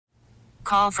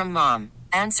call from mom.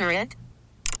 Answer it.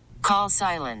 Call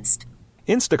silenced.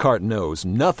 Instacart knows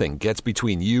nothing gets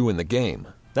between you and the game.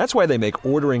 That's why they make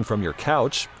ordering from your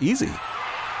couch easy.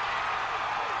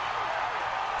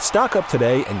 Stock up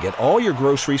today and get all your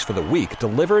groceries for the week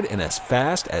delivered in as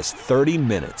fast as 30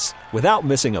 minutes without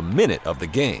missing a minute of the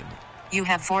game. You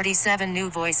have 47 new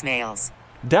voicemails.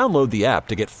 Download the app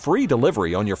to get free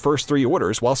delivery on your first 3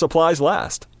 orders while supplies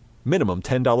last. Minimum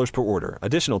 $10 per order.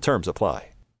 Additional terms apply.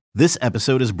 This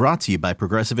episode is brought to you by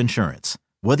Progressive Insurance.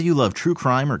 Whether you love true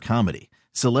crime or comedy,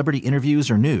 celebrity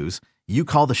interviews or news, you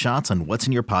call the shots on what's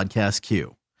in your podcast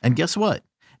queue. And guess what?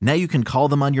 Now you can call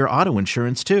them on your auto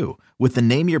insurance too with the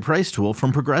Name Your Price tool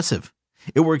from Progressive.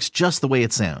 It works just the way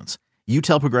it sounds. You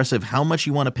tell Progressive how much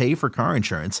you want to pay for car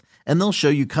insurance, and they'll show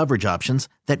you coverage options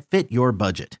that fit your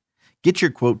budget. Get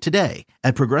your quote today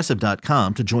at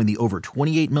Progressive.com to join the over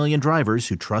 28 million drivers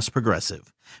who trust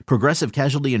Progressive. Progressive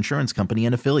Casualty Insurance Company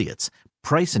and Affiliates.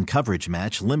 Price and coverage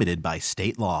match limited by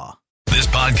state law. This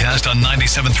podcast on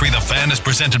 97.3 The Fan is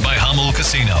presented by Hummel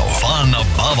Casino. Fun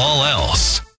above all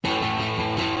else.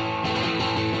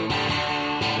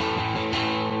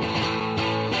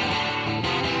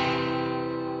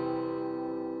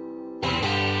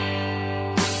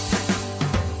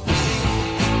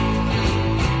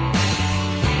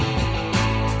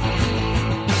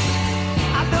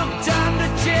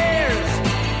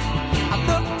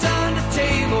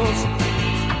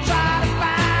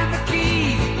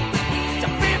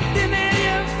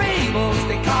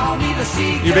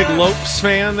 You a big Lopes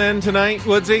fan then tonight,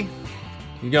 Woodsy?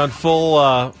 You gone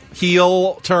full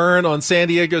heel turn on San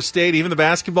Diego State, even the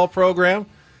basketball program?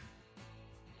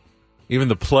 Even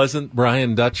the pleasant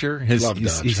Brian Dutcher? Love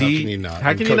Dutch. How can you not?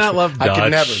 How can you not love Dutch? I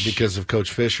can never, because of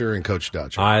Coach Fisher and Coach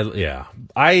Dutch. I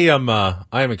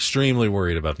am extremely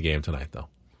worried about the game tonight, though.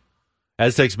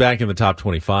 Aztecs back in the top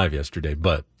 25 yesterday,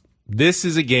 but this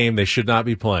is a game they should not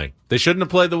be playing. They shouldn't have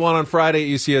played the one on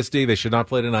Friday at UCSD. They should not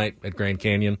play tonight at Grand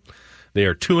Canyon. They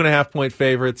are 2.5-point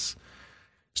favorites.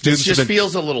 Students just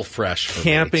feels a little fresh for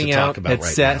camping me to out talk about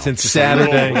since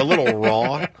Saturday. A little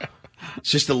raw. It's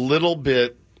just a little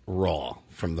bit raw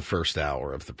from the first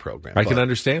hour of the program. I can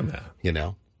understand that. You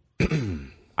know?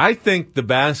 I think the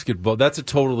basketball, that's a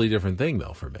totally different thing,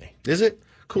 though, for me. Is it?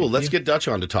 Cool. Let's get Dutch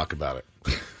on to talk about it.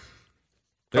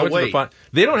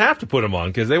 They don't have to put him on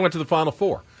because they went to the Final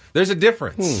Four. There's a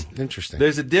difference. Interesting.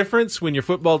 There's a difference when your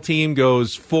football team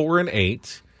goes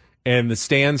 4-8 and the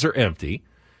stands are empty,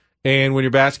 and when your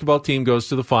basketball team goes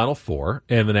to the Final Four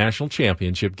and the national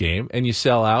championship game, and you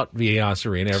sell out Viejas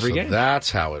Arena every game. That's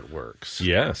how it works.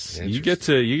 Yes, you get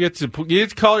to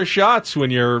call your shots when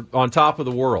you're on top of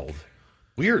the world.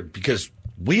 Weird, because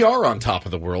we are on top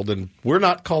of the world, and we're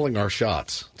not calling our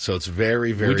shots. So it's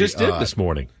very, very. We just did this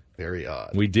morning. Very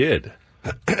odd. We did.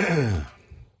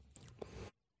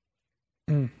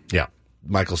 Yeah.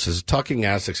 Michael says, talking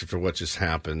Aztecs after what just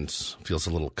happened feels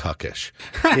a little cuckish.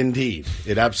 Indeed.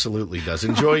 It absolutely does.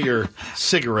 Enjoy your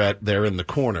cigarette there in the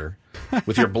corner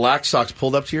with your black socks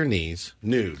pulled up to your knees,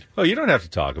 nude. Oh, you don't have to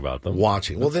talk about them.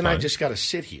 Watching. Well, then fine. I just got to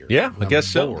sit here. Yeah, I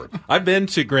guess bored. so. I've been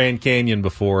to Grand Canyon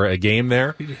before, a game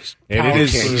there. And it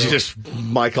is just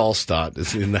Mike Allstott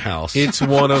is in the house. It's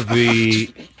one of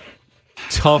the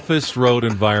toughest road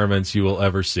environments you will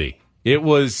ever see. It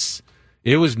was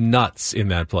nuts in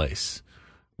that place.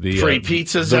 The free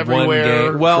pizzas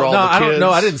everywhere. Well, no, I don't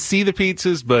know. I didn't see the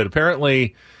pizzas, but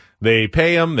apparently they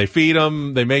pay them, they feed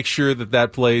them, they make sure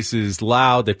that place is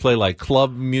loud. They play like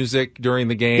club music during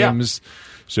the games. Yeah.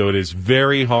 So it is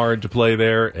very hard to play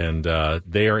there, and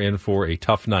they are in for a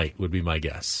tough night, would be my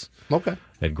guess. Okay.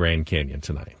 At Grand Canyon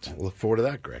tonight. Look forward to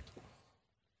that, Greg.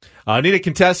 I need a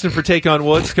contestant for Take on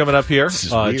Woods coming up here. This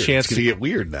is weird. Chance to get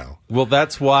weird now. Well,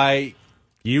 that's why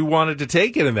you wanted to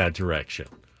take it in that direction.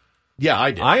 Yeah,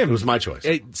 I did. It was my choice.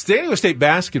 San Diego State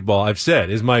basketball, I've said,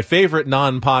 is my favorite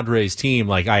non-Padres team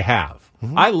I have.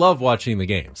 Mm-hmm. I love watching the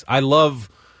games. I love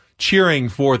cheering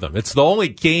for them. It's the only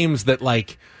games that,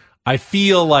 I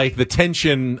feel like the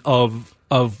tension of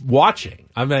watching.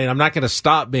 I mean, I'm not going to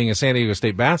stop being a San Diego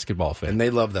State basketball fan. And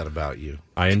they love that about you.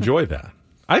 I enjoy that.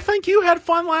 I think you had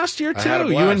fun last year, too.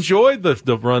 You enjoyed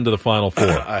the run to the Final Four.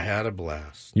 I had a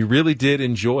blast. You really did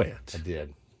enjoy it. I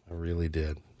did. I really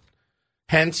did.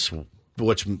 Hence,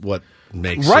 what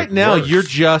makes right it now worse. You're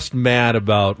just mad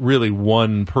about really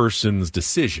one person's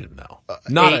decision, though.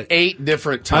 Not eight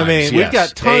different times. I mean, we've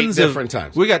got tons of different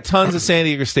times. We got tons of San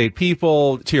Diego State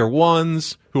people, tier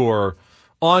ones, who are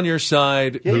on your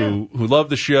side, who love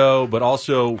the show, but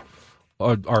also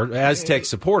are Aztec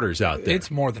supporters out there.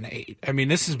 It's more than 8. I mean,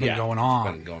 this has been going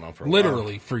on, for a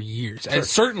literally while. for years. Sure. And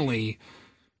certainly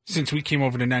since we came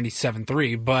over to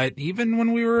 97.3, but even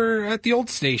when we were at the old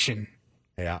station,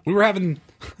 we were having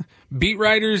beat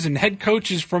writers and head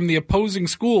coaches from the opposing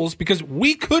schools because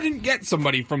we couldn't get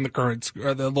somebody from the current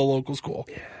the local school.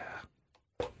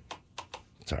 Yeah.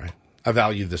 Sorry. I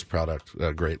value this product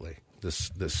greatly,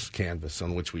 this canvas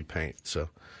on which we paint. So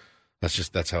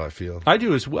that's how I feel. I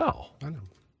do as well. I know.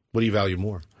 What do you value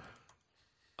more?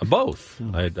 Both.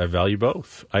 I value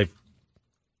both.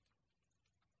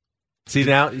 See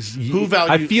now,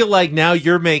 I feel like now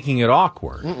you're making it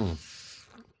awkward. Mm-mm.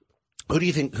 Who do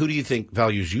you think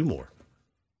values you more?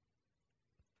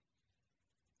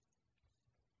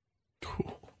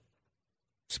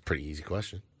 It's a pretty easy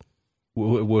question.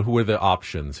 Who are the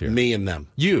options here? Me and them.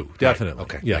 You, definitely.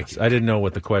 Right. Okay. Yes, I didn't know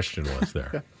what the question was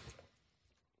there.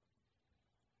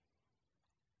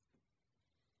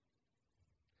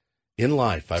 In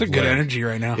life, it's a good energy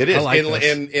right now. It is. I like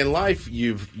in life,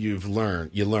 you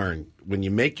learn when you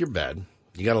make your bed,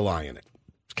 you got to lie in it.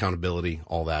 Accountability,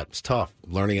 all that. It's tough.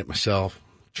 Learning it myself,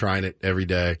 trying it every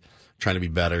day, trying to be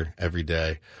better every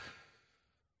day.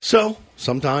 So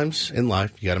sometimes in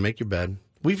life, you got to make your bed.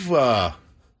 We've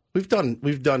done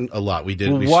a lot.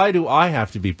 Why do I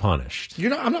have to be punished?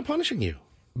 I'm not punishing you.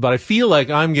 But I feel like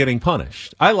I'm getting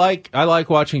punished. I like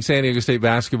watching San Diego State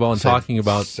basketball and talking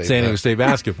about San Diego State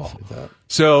basketball.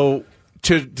 So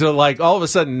to like all of a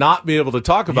sudden not be able to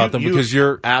talk about them because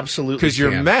you're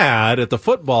mad at the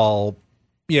football,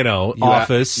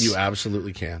 office. You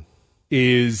absolutely can.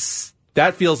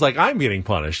 That feels like I'm getting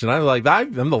punished, and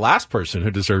I'm the last person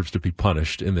who deserves to be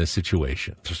punished in this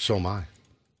situation. So am I.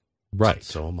 Right.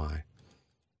 So am I.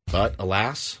 But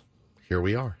alas, here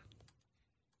we are.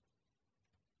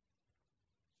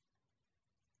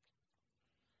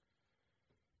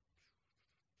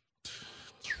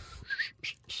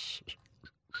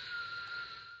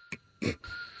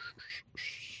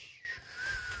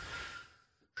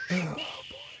 Oh, boy.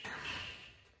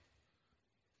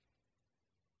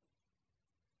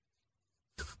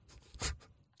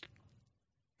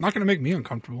 Not going to make me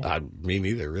uncomfortable. Me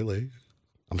neither, really.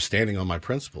 I'm standing on my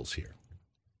principles here.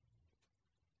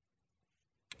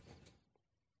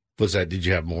 Did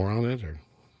you have more on it, or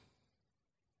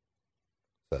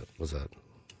was that?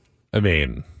 I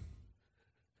mean,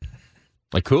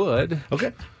 I could.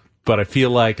 Okay. But I feel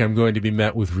like I'm going to be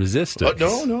met with resistance.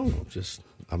 No.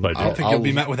 I don't think you'll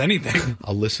be met with anything.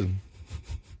 I'll listen.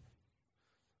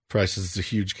 Price, it's a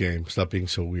huge game. Stop being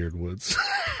so weird, Woods.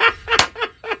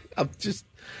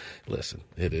 Listen.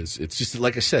 It is. It's just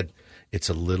like I said. It's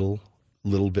a little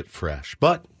bit fresh.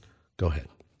 But go ahead.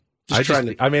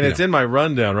 It's in my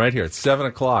rundown right here. It's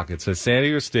 7:00. It says San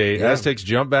Diego State Aztecs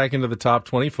jump back into the top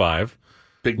 25.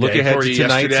 Big look day ahead for to you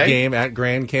tonight's yesterday. game at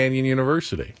Grand Canyon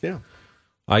University. Yeah.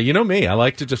 You know me. I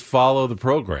like to just follow the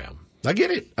program. I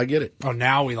get it. Oh,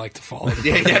 now we like to follow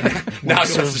the program. Now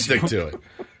let's stick to it.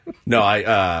 No,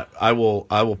 I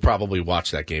will probably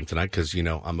watch that game tonight because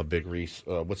I'm a big Reese.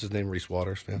 What's his name? Reese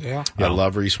Waters fan. Yeah, I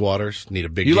love Reese Waters. Need a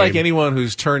big. You game. like anyone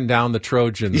who's turned down the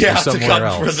Trojans somewhere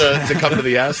else to come to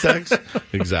the Aztecs?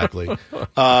 Exactly.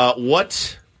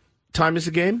 What time is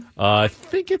the game? I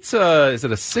think it's is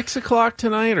it a 6:00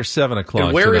 tonight or 7:00?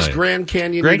 And where is Grand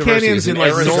Canyon? Grand Canyon's in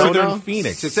like Arizona? northern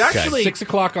Phoenix. It's actually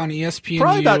 6:00 on ESPN.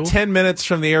 Probably about 10 minutes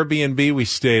from the Airbnb we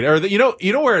stayed. Or you know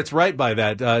where it's right by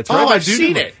that. It's right by I've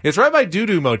seen it. It's right by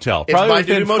Doo-Doo Motel. It's Probably by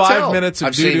within Doo-Doo 5 Motel. minutes of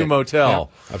I've seen Doo-Doo it.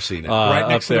 Motel. Yeah, I've seen it. Right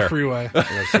next to the freeway.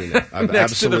 I've seen it. I've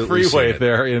next to the absolutely freeway seen it.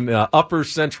 there in Upper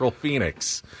Central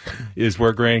Phoenix is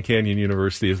where Grand Canyon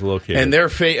University is located. And they're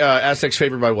Aztecs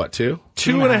favored by what? 2?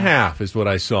 2.5 is what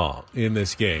I saw in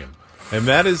this game, and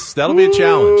that'll be a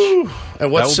challenge.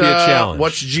 And what's that will be a challenge.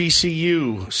 What's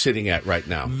GCU sitting at right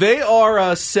now? They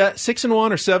are set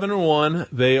 6-1 or 7-1.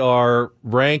 They are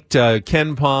ranked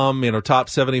Ken Palm, top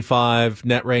 75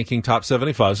 net ranking, top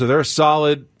 75. So they're a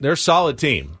solid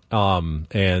team.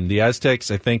 And the Aztecs,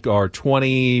 I think, are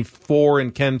 24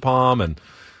 in Ken Palm and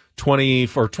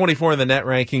 24 in the net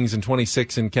rankings and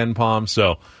 26 in Ken Palm.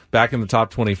 So back in the top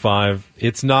 25.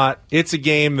 It's a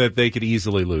game that they could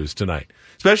easily lose tonight,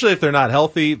 especially if they're not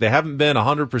healthy. They haven't been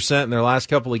 100% in their last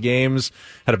couple of games.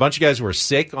 Had a bunch of guys who were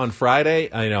sick on Friday.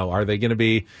 Are they going to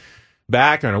be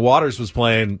back? I know Waters was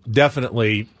playing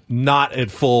definitely not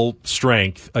at full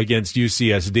strength against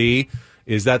UCSD.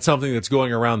 Is that something that's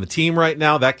going around the team right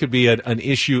now? That could be an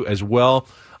issue as well.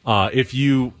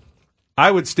 I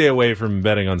would stay away from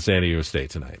betting on San Diego State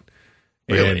tonight.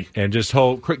 Really? And just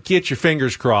get your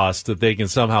fingers crossed that they can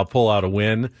somehow pull out a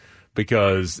win,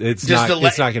 because it's not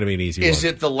going to be an easy one. Is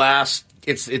it the last?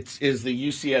 Is the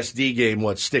UCSD game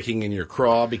what's sticking in your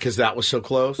craw because that was so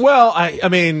close? Well, I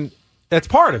mean, that's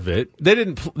part of it. They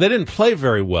didn't play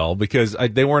very well because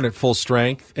they weren't at full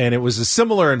strength, and it was a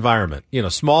similar environment.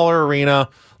 Smaller arena,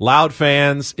 loud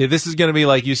fans. This is going to be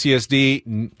like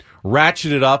UCSD,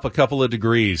 ratcheted up a couple of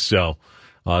degrees. So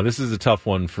this is a tough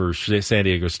one for San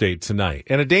Diego State tonight,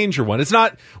 and a danger one.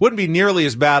 Wouldn't be nearly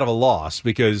as bad of a loss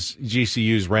because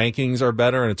GCU's rankings are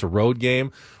better, and it's a road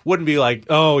game. Wouldn't be like,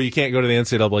 oh, you can't go to the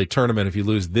NCAA tournament if you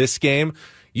lose this game.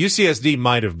 UCSD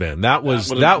might have been. That was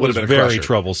very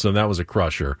troublesome. That was a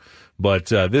crusher. But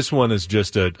this one is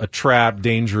just a trap,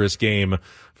 dangerous game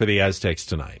for the Aztecs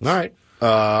tonight. All right.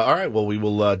 All right. Well, we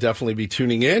will definitely be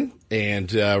tuning in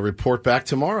and report back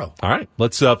tomorrow. All right.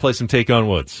 Let's play some Take on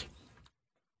Woods.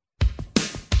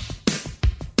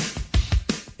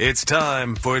 It's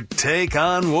time for Take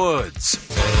on Woods.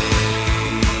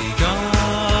 Take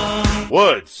on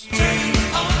Woods.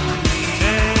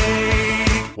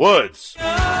 Woods.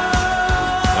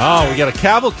 Oh, we got a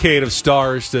cavalcade of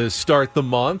stars to start the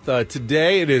month.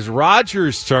 Today it is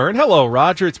Roger's turn. Hello,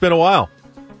 Roger. It's been a while.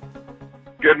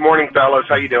 Good morning, fellas.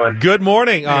 How you doing? Good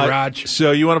morning. Hey, Raj.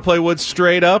 So you want to play Woods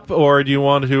straight up, or do you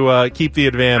want to keep the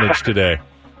advantage today?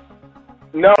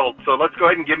 No. So let's go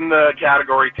ahead and give him the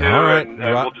category, too, all right. and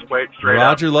we'll just play it straight up.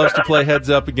 Roger loves to play heads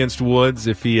up against Woods.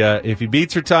 If he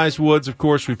beats or ties Woods, of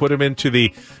course, we put him into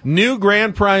the new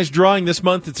grand prize drawing this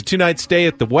month. It's a 2-night stay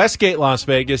at the Westgate, Las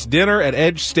Vegas, dinner at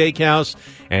Edge Steakhouse,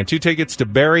 and 2 tickets to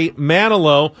Barry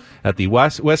Manilow at the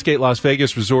Westgate, Las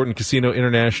Vegas Resort and Casino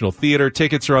International Theater.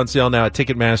 Tickets are on sale now at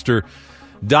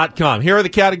Ticketmaster.com. Here are the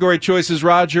category choices,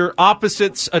 Roger.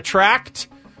 Opposites attract.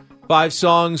 5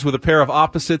 songs with a pair of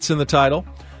opposites in the title.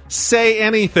 Say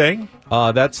anything.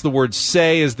 That's the word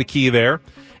say is the key there.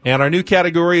 And our new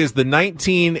category is the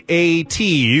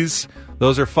 1980s.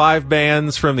 Those are 5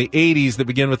 bands from the 80s that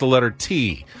begin with the letter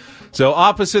T. So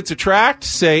opposites attract,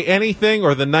 say anything,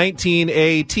 or the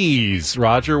 1980s.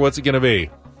 Roger, what's it going to be?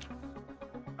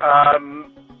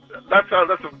 That's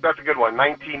a good one.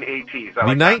 1980s. The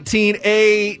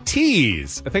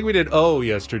 1980s. I think we did O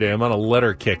yesterday. I'm on a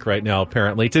letter kick right now,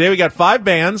 apparently. Today we got 5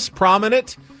 bands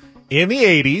prominent in the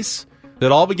 80s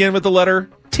that all begin with the letter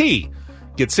T.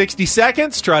 Get 60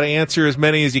 seconds. Try to answer as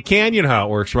many as you can. You know how it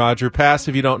works, Roger. Pass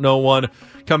if you don't know one.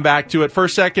 Come back to it.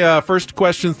 First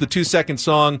question's the 2-second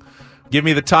song. Give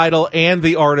me the title and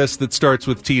the artist that starts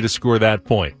with T to score that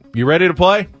point. You ready to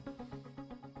play?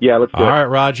 Yeah, let's do it. All right,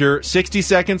 Roger. 60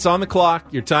 seconds on the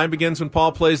clock. Your time begins when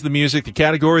Paul plays the music. The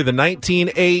category, the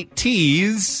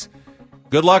 1980s.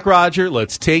 Good luck, Roger.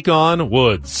 Let's take on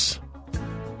Woods.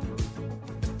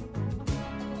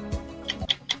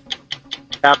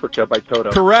 Africa by Toto.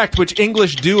 Correct. Which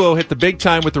English duo hit the big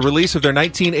time with the release of their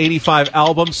 1985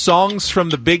 album, Songs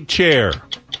from the Big Chair?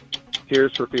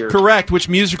 Tears for Fears. Correct. Which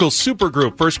musical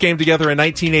supergroup first came together in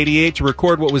 1988 to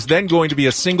record what was then going to be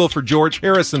a single for George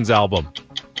Harrison's album?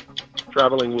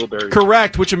 Traveling Wilburys.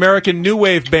 Correct. Which American new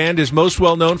wave band is most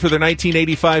well known for their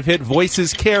 1985 hit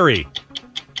Voices Carry?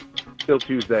 Till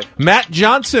Tuesday. Matt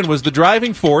Johnson was the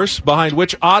driving force behind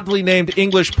which oddly named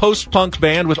English post-punk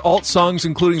band with alt songs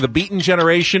including The Beaten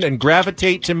Generation and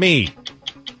Gravitate to Me?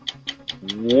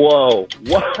 Whoa.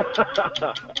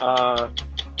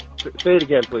 Say it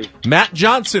again, please. Matt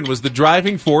Johnson was the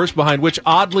driving force behind which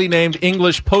oddly named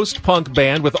English post-punk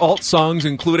band with alt songs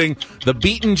including The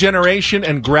Beaten Generation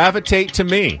and Gravitate to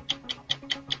Me?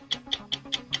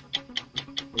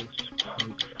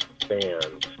 Post-punk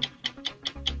band.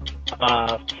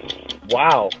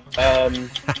 Wow.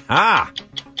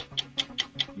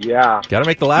 Yeah. Got to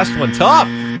make the last one tough.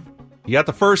 You got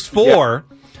the first 4. Yeah.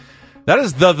 That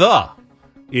is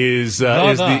is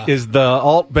the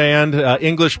alt band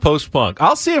English post-punk.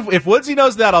 I'll see if Woodsy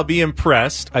knows that. I'll be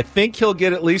impressed. I think he'll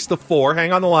get at least the 4.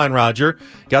 Hang on the line, Roger.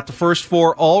 Got the first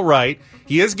 4 all right.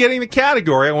 He is getting the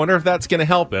category. I wonder if that's going to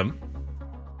help him.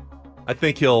 I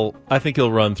think he'll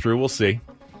run through. We'll see.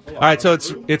 All right, so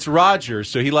it's Roger.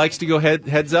 So he likes to go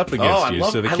heads up against you.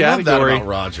 So the category, love that about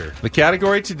Roger. The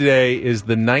category today is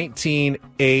the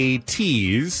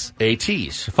 1980s.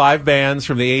 80s. 5 bands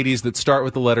from the 80s that start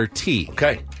with the letter T.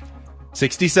 Okay.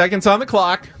 60 seconds on the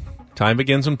clock. Time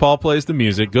begins when Paul plays the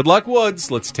music. Good luck,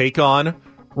 Woods. Let's take on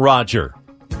Roger.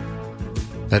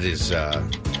 That is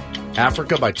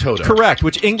Africa by Toto. Correct.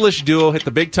 Which English duo hit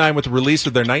the big time with the release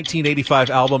of their 1985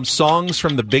 album, Songs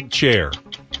from the Big Chair?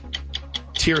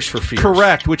 Tears for Fears.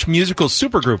 Correct. Which musical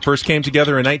supergroup first came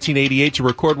together in 1988 to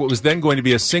record what was then going to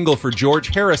be a single for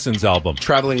George Harrison's album?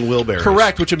 Traveling Wilburys.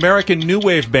 Correct. Which American new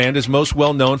wave band is most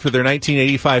well known for their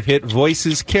 1985 hit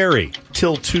Voices Carry?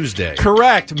 Till Tuesday.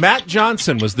 Correct. Matt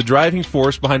Johnson was the driving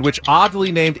force behind which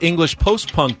oddly named English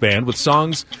post-punk band with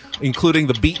songs including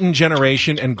The Beaten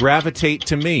Generation and Gravitate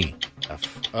to Me?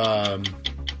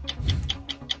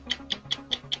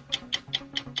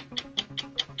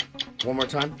 One more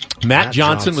time. Matt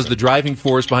Johnson was the driving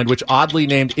force behind which oddly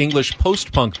named English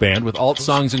post-punk band with alt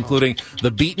songs including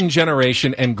The Beaten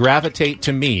Generation and Gravitate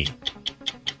to Me.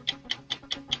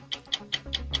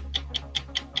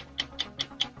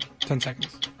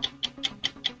 $10.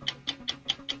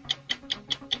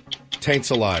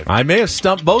 Taint's Alive. I may have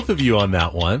stumped both of you on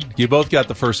that one. You both got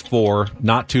the first 4.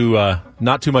 Not too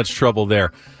much trouble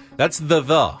there. That's The.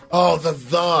 Oh, The.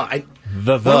 The.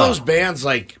 One of those bands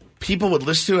like people would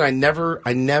listen to.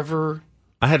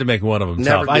 I had to make one of them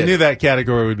tough. I knew that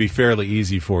category would be fairly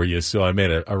easy for you, so I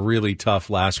made a really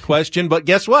tough last question. But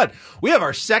guess what? We have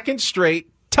our second straight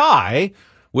tie,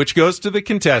 which goes to the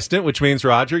contestant, which means,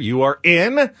 Roger, you are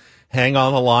in. Hang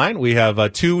on the line. We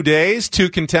have 2 days, 2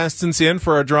 contestants in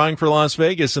for our drawing for Las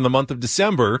Vegas in the month of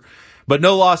December, but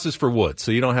no losses for Woods, so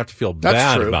you don't have to feel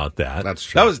bad about that. That's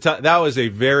true. That was a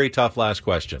very tough last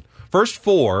question. First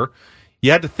 4,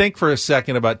 you had to think for a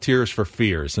second about Tears for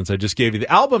Fears, since I just gave you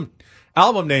the album.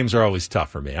 Album names are always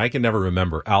tough for me. I can never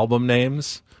remember album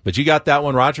names, but you got that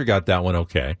one. Roger got that one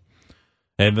okay.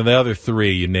 And then the other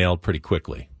 3 you nailed pretty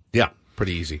quickly. Yeah,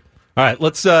 pretty easy. All right,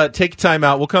 let's take a time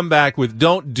out. We'll come back with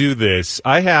Don't Do This.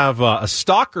 I have a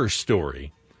stalker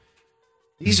story.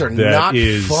 These are not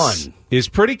fun. Is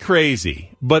pretty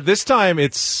crazy, but this time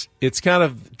it's kind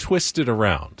of twisted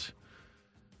around.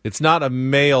 It's not a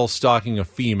male stalking a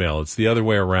female. It's the other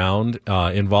way around,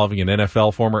 involving an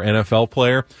former NFL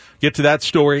player. Get to that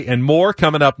story and more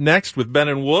coming up next with Ben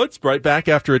and Woods. Right back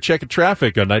after a check of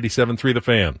traffic on 97.3 The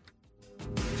Fan.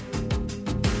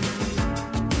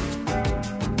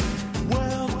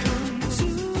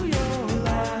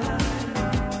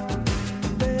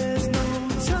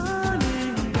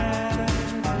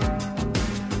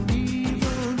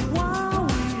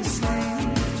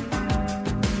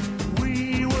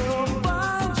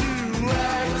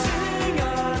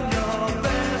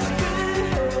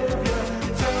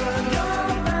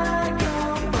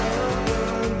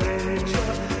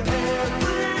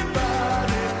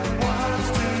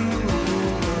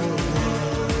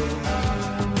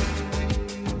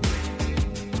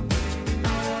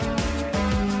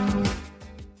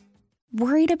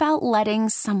 Worried about letting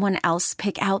someone else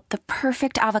pick out the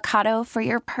perfect avocado for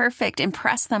your perfect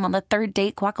impress them on the third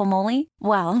date guacamole?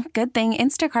 Well, good thing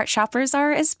Instacart shoppers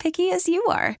are as picky as you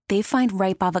are. They find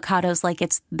ripe avocados like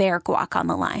it's their guac on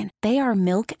the line. They are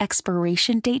milk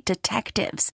expiration date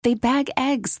detectives. They bag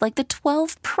eggs like the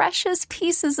 12 precious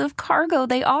pieces of cargo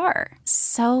they are.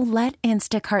 So let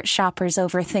Instacart shoppers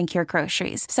overthink your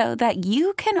groceries so that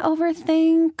you can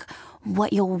overthink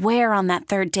what you'll wear on that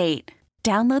third date.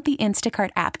 Download the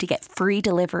Instacart app to get free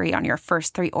delivery on your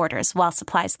first 3 orders while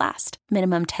supplies last.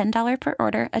 Minimum $10 per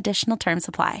order. Additional terms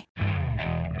apply.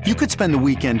 You could spend the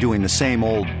weekend doing the same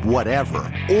old whatever,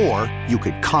 or you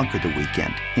could conquer the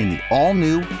weekend in the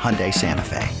all-new Hyundai Santa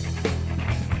Fe.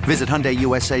 Visit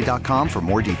HyundaiUSA.com for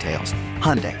more details.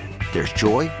 Hyundai, there's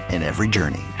joy in every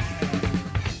journey.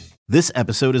 This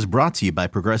episode is brought to you by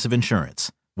Progressive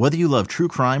Insurance. Whether you love true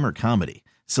crime or comedy,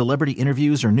 celebrity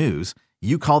interviews or news,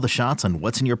 you call the shots on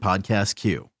what's in your podcast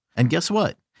queue. And guess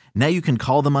what? Now you can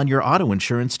call them on your auto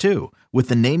insurance too with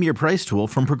the Name Your Price tool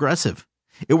from Progressive.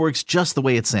 It works just the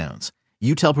way it sounds.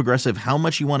 You tell Progressive how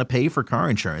much you want to pay for car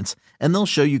insurance, and they'll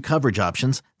show you coverage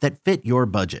options that fit your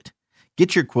budget.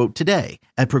 Get your quote today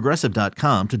at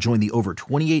Progressive.com to join the over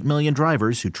 28 million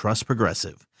drivers who trust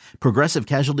Progressive. Progressive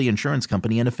Casualty Insurance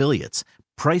Company and Affiliates.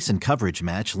 Price and coverage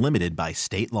match limited by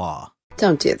state law.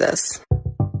 Don't do this.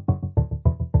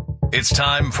 It's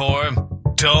time for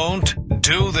Don't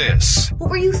Do This. What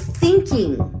were you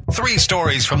thinking? 3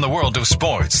 stories from the world of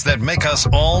sports that make us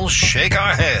all shake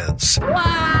our heads.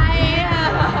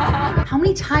 Why? How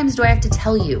many times do I have to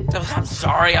tell you? I'm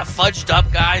sorry, I fudged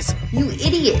up, guys. You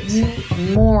idiot.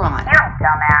 You moron.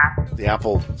 Dumbass. The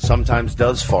apple sometimes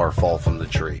does fall from the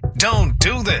tree. Don't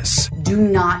do this. Do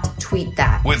not tweet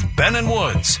that. With Ben and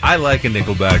Woods. I like a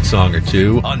Nickelback song or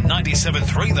two. On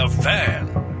 97.3 The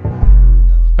Fan.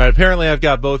 All right, apparently I've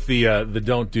got both the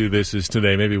Don't Do Thises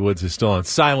today. Maybe Woods is still on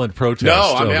silent protest.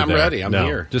 No, I'm there. ready. I'm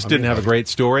here. Just didn't have a great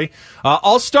story.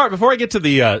 I'll start, before I get to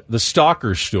the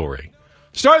stalker story,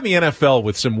 start in the NFL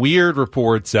with some weird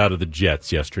reports out of the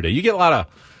Jets yesterday. You get a lot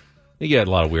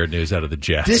of weird news out of the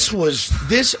Jets.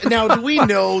 Now, do we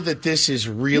know that this is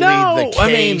really the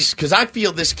case? Because I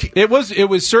feel this. It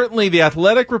was certainly The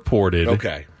Athletic reported.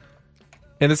 Okay.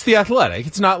 And it's The Athletic.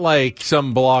 It's not like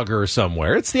some blogger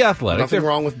somewhere. It's The Athletic. Nothing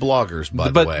wrong with bloggers, by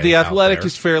the way. But The Athletic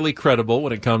is fairly credible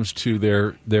when it comes to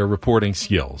their reporting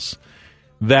skills.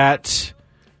 That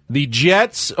the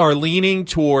Jets are leaning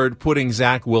toward putting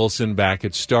Zach Wilson back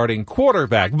at starting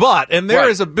quarterback. But, and there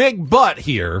is a big but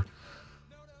here,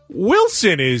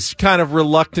 Wilson is kind of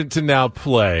reluctant to now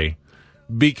play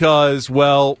because,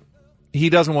 well, he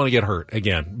doesn't want to get hurt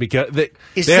again because they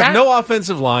have no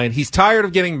offensive line. He's tired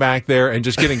of getting back there and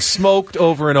just getting smoked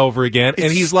over and over again.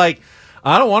 And he's like,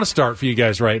 I don't want to start for you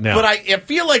guys right now. But I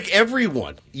feel like I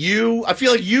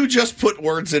feel like you just put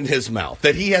words in his mouth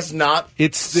that he has not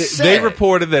said. They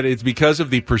reported that it's because of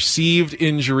the perceived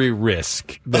injury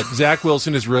risk that Zach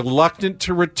Wilson is reluctant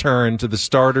to return to the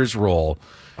starter's role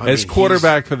as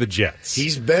quarterback for the Jets.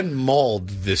 He's been mauled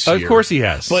this year. Of course he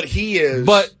has. But he is.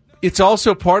 But it's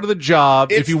also part of the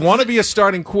job. If you want to be a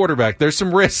starting quarterback, there's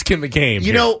some risk in the game.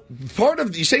 You know,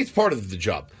 you say it's part of the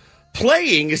job.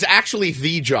 Playing is actually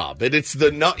the job, and it's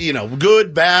the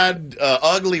good, bad,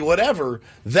 ugly, whatever.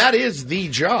 That is the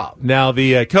job. Now,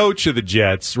 the coach of the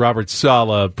Jets, Robert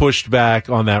Saleh, pushed back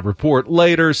on that report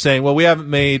later, saying, "Well, we haven't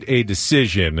made a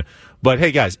decision, but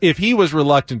hey, guys, if he was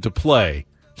reluctant to play,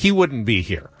 he wouldn't be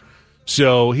here."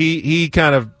 So he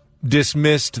kind of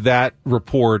dismissed that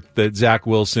report that Zach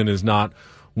Wilson is not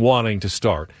wanting to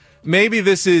start. Maybe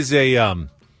this is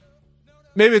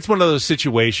maybe it's one of those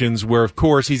situations where, of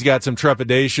course, he's got some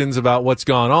trepidations about what's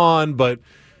gone on, but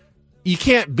you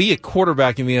can't be a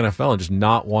quarterback in the NFL and just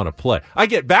not want to play. I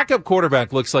get backup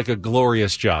quarterback looks like a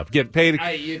glorious job. Get paid,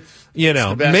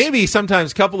 maybe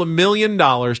sometimes a couple of $1 million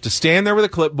to stand there with a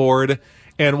clipboard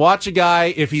and watch a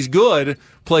guy, if he's good,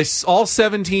 play all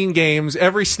 17 games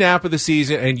every snap of the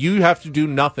season, and you have to do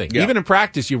nothing. Yeah. Even in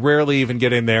practice, you rarely even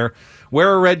get in there.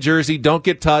 Wear a red jersey, don't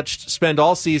get touched, spend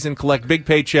all season, collect big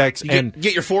paychecks, and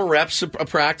get your 4 reps of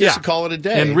practice and call it a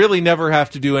day. And really never have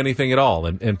to do anything at all.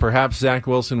 And perhaps Zach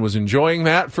Wilson was enjoying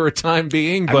that for a time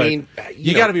being, but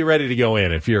you got to be ready to go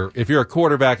in if you're a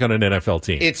quarterback on an NFL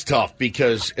team. It's tough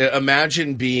because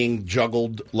imagine being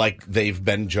juggled like they've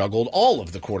been juggled, all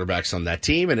of the quarterbacks on that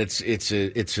team, and it's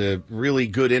a really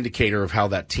good indicator of how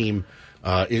that team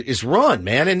is run,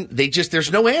 man, and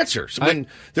there's no answers. When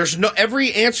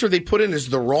every answer they put in is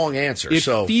the wrong answer. It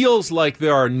feels like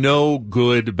there are no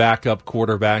good backup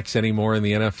quarterbacks anymore in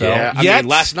the NFL. Yeah, I mean,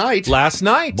 last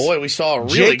night, boy, we saw a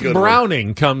really Jake good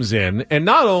Browning comes in, and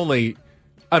not only,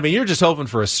 I mean, you're just hoping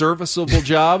for a serviceable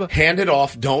job. Hand it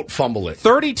off, don't fumble it.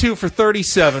 32 for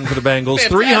 37 for the Bengals,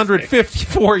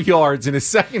 354 yards in his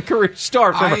second career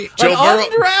start from an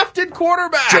undrafted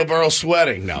quarterback. Joe Burrow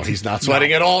sweating. No, he's not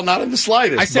sweating at all, not in the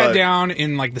slightest. I sat down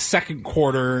in the second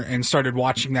quarter and started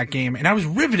watching that game, and I was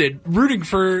riveted, rooting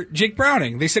for Jake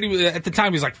Browning. They said he was, at the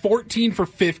time, he was 14 for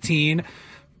 15,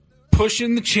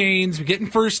 pushing the chains, getting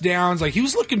first downs. He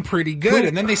was looking pretty good.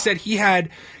 And then they said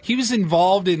he was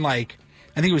involved in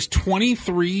I think it was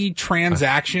 23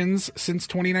 transactions since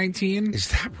 2019. Is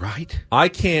that right? I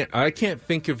can't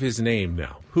think of his name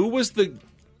now. Who was the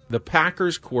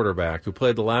Packers quarterback who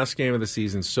played the last game of the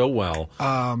season so well?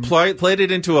 Played it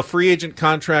into a free agent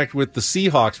contract with the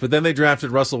Seahawks, but then they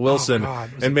drafted Russell Wilson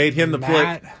and made him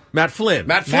Matt Flynn.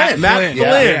 Matt Flynn.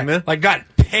 Yeah. Got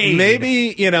paid.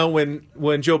 Maybe,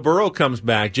 when Joe Burrow comes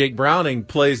back, Jake Browning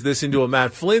plays this into a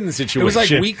Matt Flynn situation. It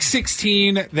was week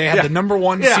 16. They had the number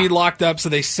 1 seed locked up, so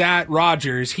they sat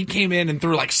Rodgers. He came in and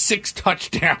threw 6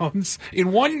 touchdowns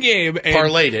in one game. And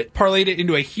parlayed it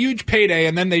into a huge payday,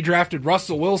 and then they drafted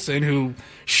Russell Wilson, who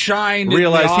shined.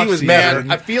 Realized he was better.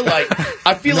 I feel like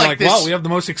this. Wow, we have the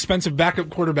most expensive backup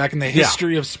quarterback in the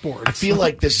history of sports. I feel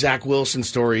like this Zach Wilson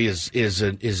story is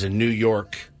a New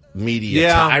York media.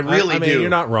 Yeah, I really do. You're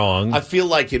not wrong. I feel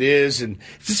like it is. And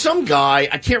some guy,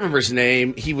 I can't remember his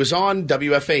name, he was on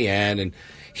WFAN, and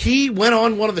he went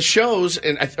on one of the shows,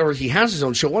 or he has his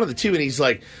own show, one of the two, and he's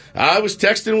like, I was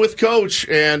texting with Coach,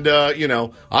 and,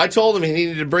 I told him he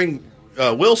needed to bring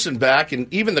Wilson back,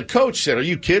 and even the coach said, are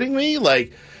you kidding me?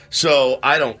 So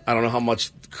I don't know how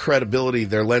much credibility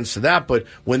there lends to that, but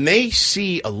when they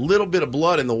see a little bit of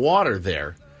blood in the water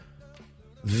they're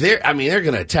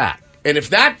going to attack. And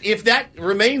if that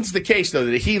remains the case, though,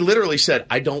 that he literally said,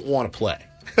 I don't want to play.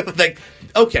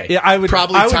 Okay. Yeah, I would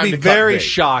be very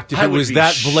shocked if it was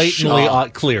that blatantly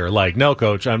clear. No,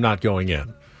 Coach, I'm not going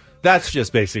in. That's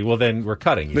just basically, well, then we're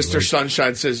cutting you. Mr.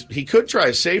 Sunshine says he could try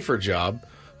a safer job,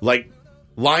 like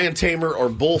lion tamer or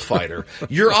bullfighter.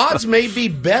 Your odds may be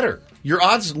better. Your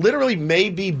odds literally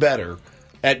may be better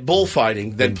at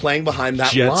bullfighting than playing behind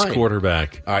that Jets line.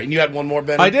 Quarterback. All right, and you had one more,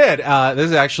 Ben? I did. This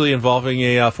is actually involving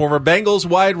a former Bengals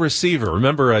wide receiver.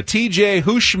 Remember T.J.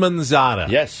 Houshmandzadeh?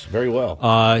 Yes, very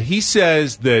well. He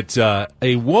says that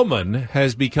a woman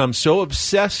has become so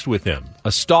obsessed with him,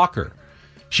 a stalker.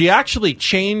 She actually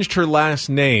changed her last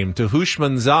name to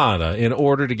Houshmandzadeh in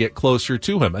order to get closer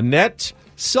to him. Annette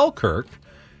Selkirk,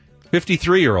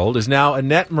 53-year-old, is now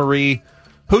Annette Marie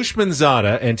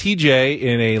Hushmanzada, and TJ,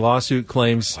 in a lawsuit,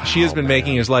 claims she has been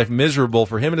making his life miserable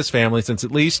for him and his family since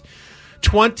at least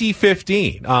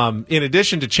 2015. In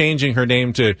addition to changing her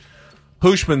name to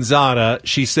Hushmanzada,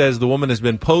 she says the woman has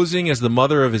been posing as the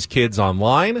mother of his kids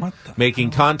online,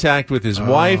 making contact with his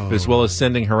wife, as well as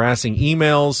sending harassing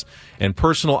emails and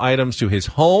personal items to his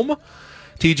home.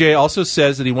 TJ also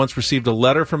says that he once received a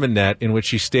letter from Annette in which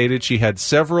she stated she had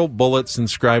several bullets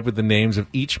inscribed with the names of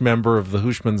each member of the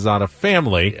Hushmanzada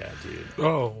family. Yeah, dude.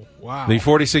 Oh, wow. The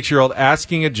 46-year-old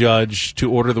asking a judge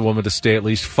to order the woman to stay at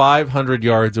least 500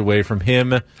 yards away from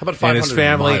him and his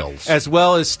family, as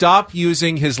well as stop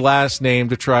using his last name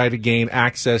to try to gain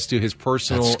access to his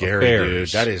personal That's scary,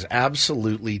 affairs. dude. That is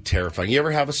absolutely terrifying. You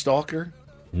ever have a stalker?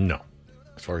 No.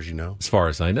 As far as you know? As far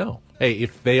as I know. Hey,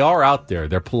 if they are out there,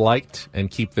 they're polite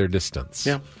and keep their distance.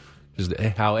 Yeah. Just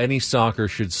how any stalker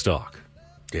should stalk.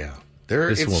 Yeah.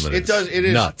 This woman is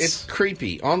nuts. It's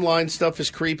creepy. Online stuff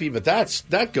is creepy, but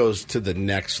that goes to the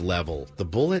next level. The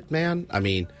bullet, man. I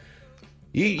mean,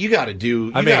 you got to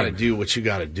do what you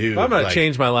got to do. If I'm going to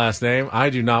change my last name, I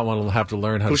do not want to have to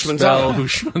learn how to spell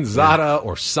Hushmanzada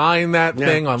or sign that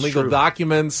thing on legal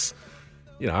documents.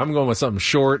 You know, I'm going with something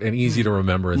short and easy to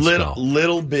remember and spell.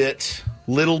 Little bit.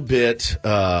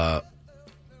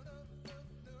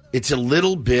 It's a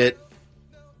little bit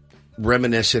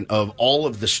reminiscent of all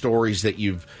of the stories that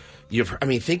you've. I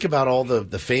mean, think about all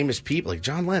the famous people like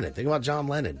John Lennon. Think about John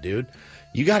Lennon, dude.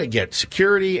 You got to get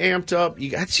security amped up.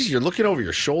 You're looking over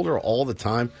your shoulder all the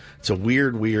time. It's a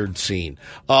weird scene.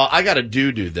 I got to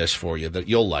do this for you that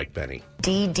you'll like, Benny.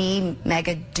 DD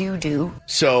mega doo-doo.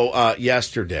 So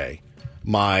yesterday,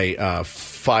 my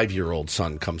 5-year-old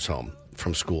son comes home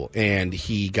from school, and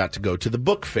he got to go to the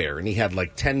book fair, and he had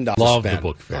like $10 Love spent. the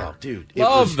book fair. Oh, dude.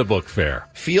 Love the book fair.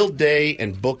 Field day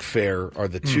and book fair are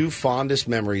the two fondest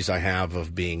memories I have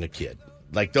of being a kid.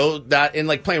 Like that, and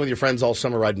like playing with your friends all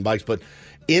summer riding bikes, but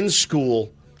in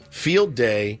school, field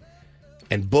day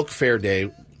and book fair day,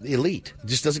 elite. It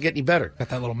just doesn't get any better. Got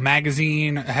that little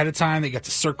magazine ahead of time. They got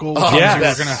to circle. Oh, We're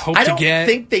going to hope to get. I don't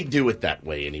think they do it that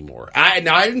way anymore. I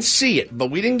didn't see it,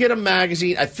 but we didn't get a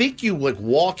magazine. I think you would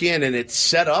walk in and it's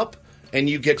set up and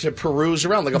you get to peruse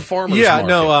around like a farmer's market.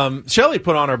 No. Shelley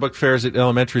put on our book fairs at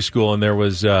elementary school, and there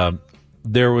was all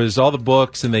the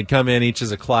books, and they'd come in each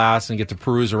as a class and get to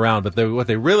peruse around. But what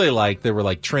they really liked, there were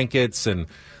like trinkets and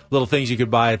little things you could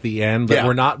buy at the end that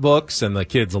were not books, and the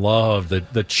kids love the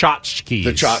tchotchkes.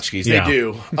 The tchotchkes, they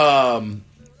do.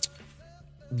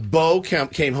 Bo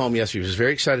came home yesterday. He was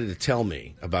very excited to tell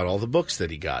me about all the books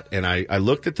that he got. And I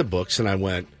looked at the books, and I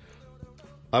went,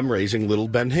 I'm raising little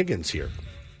Ben Higgins here.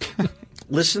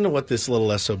 Listen to what this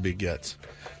little SOB gets.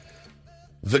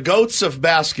 The goats of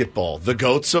basketball, the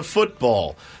goats of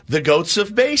football, the goats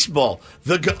of baseball,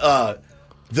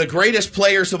 the greatest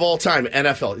players of all time,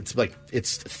 NFL. It's like,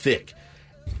 it's thick.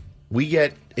 We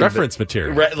get reference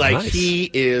material. Nice. He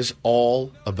is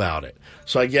all about it.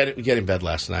 So we get in bed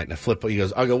last night, and I flip. He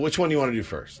goes, I go, which one do you want to do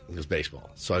first? He goes, baseball.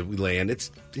 So we land. It's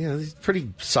these pretty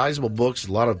sizable books,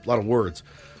 a lot of words.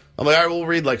 I'm like, all right, we'll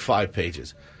read like 5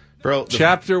 pages, bro.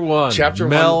 Chapter 1.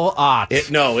 Mel Ott.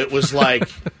 It was like.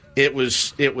 It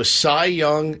was Cy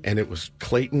Young, and it was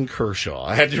Clayton Kershaw.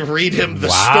 I had to read him the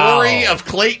story of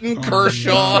Clayton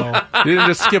Kershaw. No. You didn't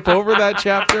just skip over that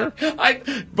chapter?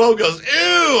 Bo goes,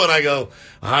 ew, and I go,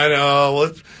 I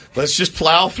know, let's just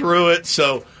plow through it.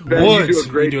 So Ben, you do a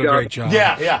great job.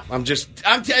 Yeah. I'm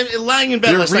lying in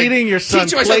bed. You're reading your son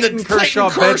Clayton Kershaw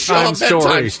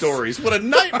bedtime stories. What a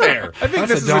nightmare. I think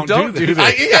this is a don't do this.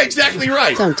 Yeah, exactly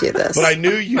right. Don't do this. But I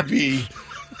knew you'd be...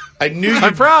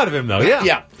 I'm proud of him, though, yeah.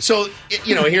 Yeah. So,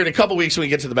 here in a couple weeks when we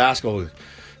get to the basketball,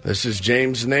 this is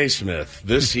James Naismith.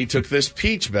 He took this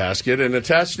peach basket and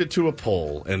attached it to a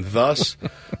pole, and thus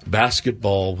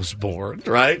basketball was born,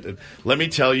 right? And let me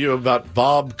tell you about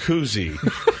Bob Cousy.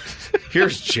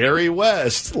 Here's Jerry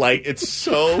West. Like, it's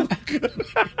so good.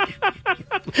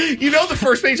 The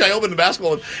first page I open the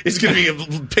basketball is going to be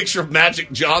a picture of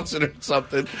Magic Johnson or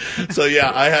something. So,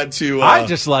 yeah, I had to... I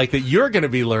just like that you're going to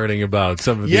be learning about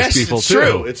some of these people,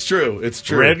 too. It's true.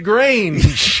 Red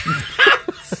Grange.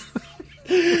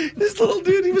 This little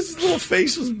dude, his little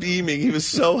face was beaming. He was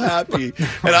so happy.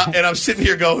 And I'm sitting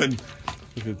here going,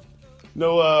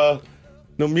 no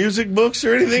music books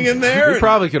or anything in there? We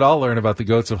probably could all learn about the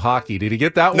goats of hockey. Did he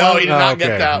get that one? No, he did not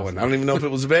get that one. I don't even know if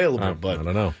it was available. But I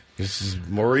don't know. This is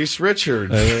Maurice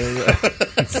Richards.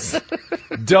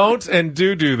 Don't and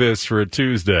do this for a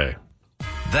Tuesday.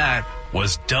 That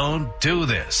was Don't Do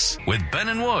This with Ben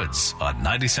and Woods on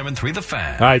 97.3 The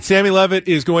Fan. All right, Sammy Levitt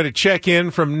is going to check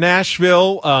in from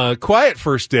Nashville. Quiet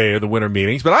first day of the winter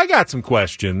meetings, but I got some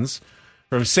questions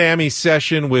from Sammy's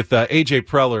session with A.J.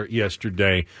 Preller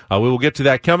yesterday. We will get to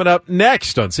that coming up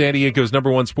next on San Diego's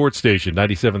 #1 sports station,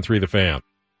 97.3 The Fan.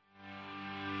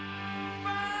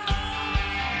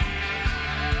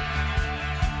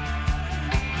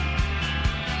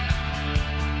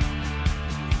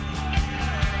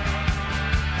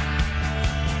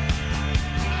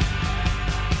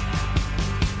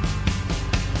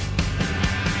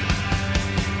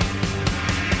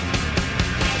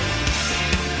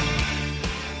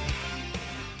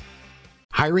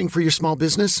 Hiring for your small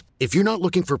business? If you're not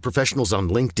looking for professionals on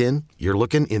LinkedIn, you're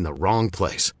looking in the wrong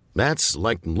place. That's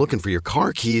like looking for your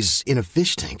car keys in a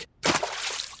fish tank.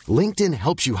 LinkedIn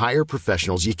helps you hire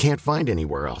professionals you can't find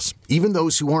anywhere else, even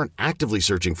those who aren't actively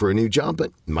searching for a new job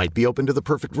but might be open to the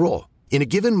perfect role. In a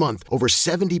given month, over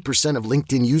 70% of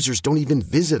LinkedIn users don't even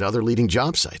visit other leading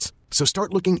job sites. So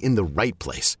start looking in the right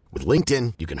place. With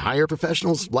LinkedIn, you can hire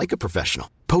professionals like a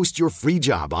professional. Post your free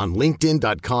job on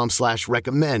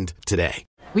linkedin.com/recommend today.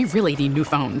 We really need new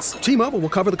phones. T-Mobile will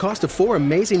cover the cost of 4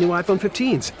 amazing new iPhone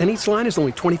 15s, and each line is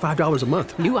only $25 a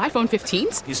month. New iPhone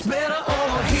 15s? It's better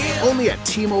over here. Only at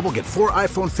T-Mobile, get 4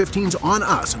 iPhone 15s on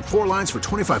us and 4 lines for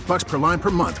 $25 per line per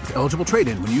month with eligible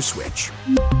trade-in when you switch.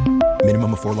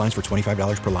 Minimum of 4 lines for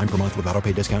 $25 per line per month with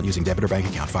autopay discount using debit or bank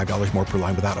account. $5 more per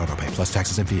line without autopay, plus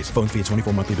taxes and fees. Phone fee at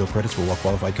 24 monthly bill credits for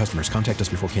well-qualified customers. Contact us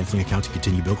before canceling account to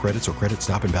continue bill credits or credit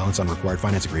stop and balance on required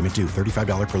finance agreement due.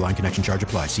 $35 per line connection charge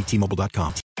applies. See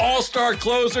T-Mobile.com. All-star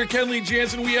closer Kenley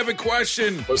Jansen, we have a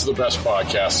question. What's the best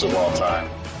podcast of all time?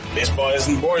 Baseball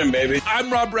isn't boring, baby.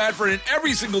 I'm Rob Bradford, and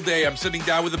every single day I'm sitting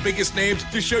down with the biggest names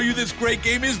to show you this great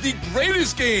game is the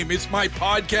greatest game. It's my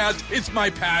podcast. It's my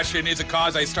passion. It's a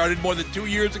cause I started more than 2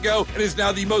 years ago and is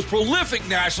now the most prolific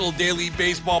national daily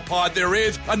baseball pod there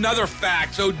is. Another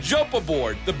fact. So jump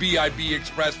aboard the BIB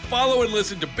Express. Follow and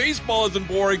listen to Baseball Isn't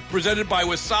Boring, presented by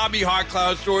Wasabi Hot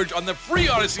Cloud Storage on the free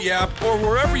Odyssey app or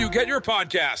wherever you get your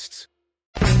podcasts.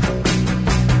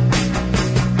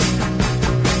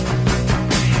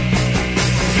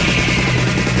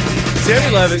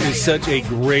 Sammy Levitt is such a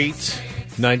great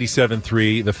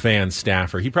 97.3 The Fan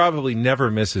staffer. He probably never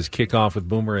misses Kickoff with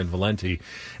Boomer and Valenti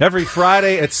every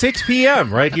Friday at 6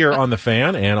 p.m. right here on The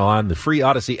Fan and on the free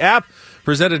Odyssey app,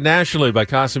 presented nationally by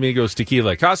Casamigos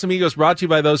Tequila. Casamigos brought to you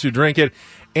by those who drink it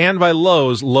and by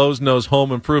Lowe's. Lowe's knows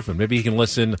home improvement. Maybe you can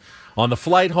listen on the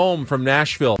flight home from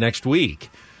Nashville next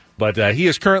week. But he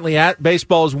is currently at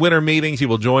baseball's winter meetings. He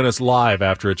will join us live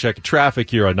after a check of traffic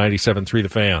here on 97.3 The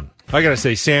Fan. I got to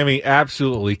say, Sammy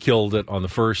absolutely killed it on the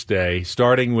first day,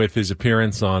 starting with his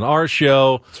appearance on our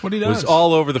show. That's what he does. Was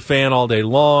all over The Fan all day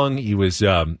long. He was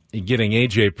getting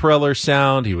A.J. Preller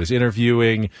sound. He was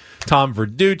interviewing Tom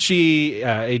Verducci,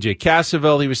 A.J.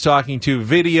 Cassavell he was talking to,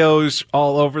 videos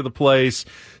all over the place,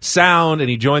 sound, and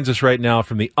he joins us right now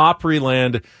from the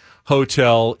Opryland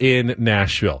Hotel in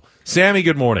Nashville. Sammy,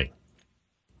 good morning.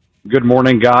 Good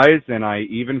morning, guys, and I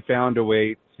even found a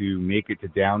way to make it to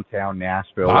downtown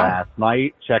Nashville last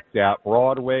night. Checked out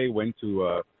Broadway, went to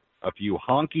a few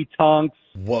honky tonks.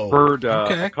 Whoa! Heard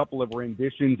a couple of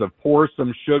renditions of "Pour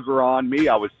Some Sugar on Me."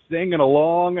 I was singing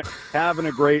along, having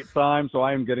a great time. So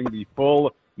I am getting the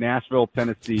full Nashville,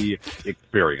 Tennessee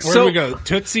experience. Where do we go?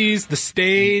 Tootsie's, the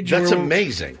stage. That's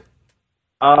amazing.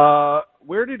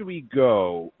 Where did we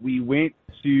go? We went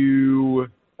to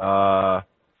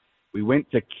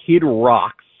Kid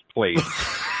Rock's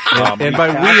place. And by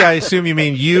we, I assume you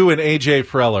mean you and A.J.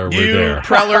 Preller were there. You,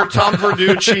 Preller, Tom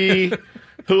Verducci.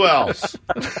 Who else?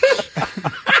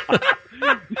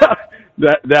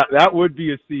 That would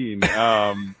be a scene.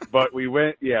 But we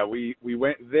went. Yeah, we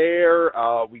went there.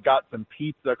 We got some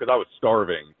pizza because I was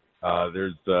starving. I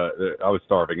was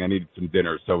starving. I needed some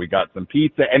dinner, so we got some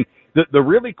pizza. And the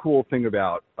really cool thing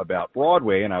about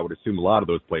Broadway, and I would assume a lot of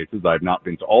those places, I've not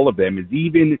been to all of them, is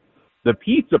even the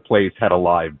pizza place had a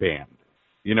live band.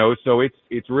 You know, so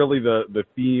it's really the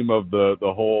theme of the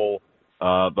whole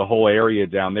area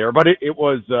down there. But it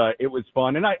was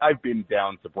fun, and I've been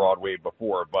down to Broadway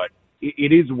before, but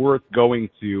it is worth going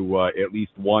to at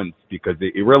least once because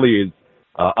it really is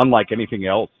unlike anything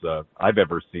else I've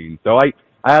ever seen. So I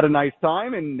had a nice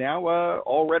time, and now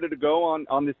all ready to go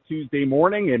on this Tuesday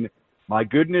morning. And my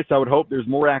goodness, I would hope there's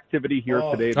more activity here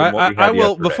today than what we had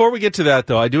yesterday. Before we get to that,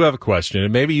 though, I do have a question,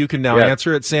 and maybe you can now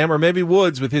answer it, Sam, or maybe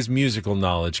Woods, with his musical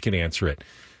knowledge, can answer it.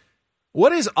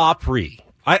 What is Opry?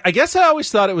 I guess I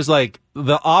always thought it was like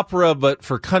the opera, but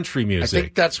for country music. I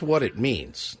think that's what it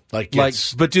means. Like,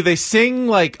 but do they sing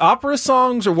like opera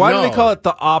songs, or why do they call it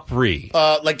the Opry?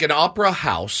 Like an opera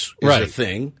house is a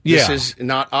thing. This is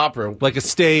not opera. Like a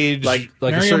stage, like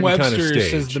a certain kind of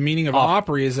stage. Says the meaning of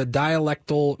Opry is a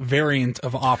dialectal variant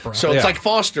of opera. So it's like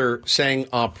Foster saying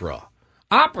opera.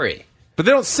 Opry. But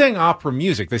they don't sing opera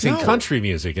music. They sing country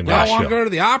music in Nashville. Y'all want to go to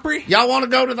the Opry? Y'all want to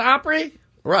go to the Opry?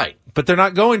 Right. But they're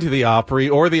not going to the Opry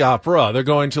or the opera. They're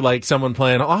going to like someone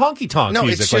playing a honky-tonk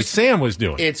music like Sam was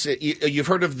doing. You've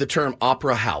heard of the term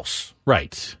opera house.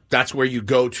 Right. That's where you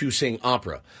go to sing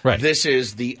opera. Right. This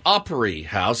is the Opry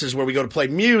house. This is where we go to play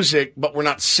music, but we're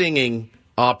not singing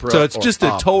opera. So it's just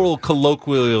a total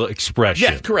colloquial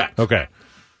expression. Yeah, correct. Okay.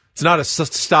 It's not a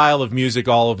style of music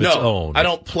all of its own. I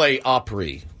don't play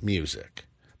Opry music,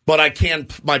 but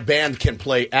my band can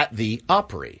play at the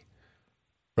Opry.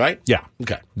 Right? Yeah.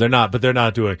 Okay. They're not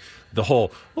doing the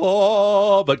whole,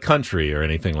 but country or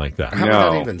anything like that. How would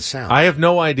that even sound? I have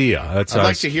no idea. I'd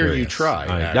like to hear you try.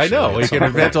 I know. We can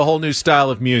invent a whole new style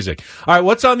of music. All right.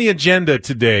 What's on the agenda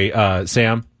today,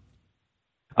 Sam?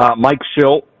 Mike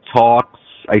Schilt talks,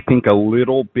 I think, a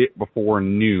little bit before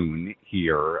noon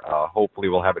here. Hopefully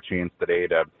we'll have a chance today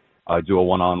to do a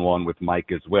one-on-one with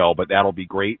Mike as well. But that'll be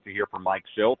great to hear from Mike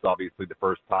Schilt. Obviously the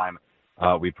first time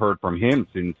we've heard from him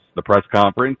since the press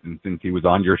conference and since he was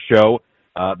on your show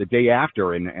the day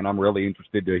after. And I'm really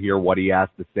interested to hear what he has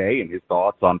to say and his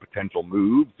thoughts on potential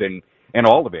moves and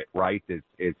all of it, right,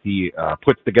 as he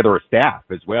puts together a staff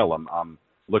as well. I'm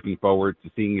looking forward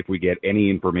to seeing if we get any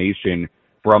information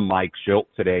from Mike Schilt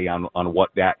today on what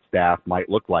that staff might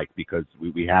look like, because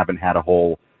we haven't had a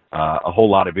whole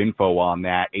lot of info on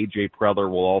that. A.J. Preller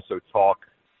will also talk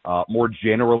more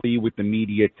generally with the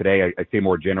media today. I say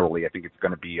more generally. I think it's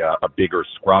going to be a bigger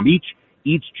scrum.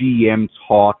 Each GM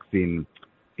talks in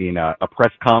a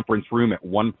press conference room at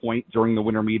one point during the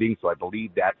winter meeting. So I believe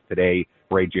that's today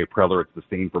for A.J. Preller. It's the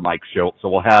same for Mike Schilt. So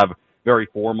we'll have very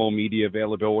formal media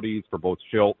availabilities for both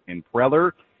Schilt and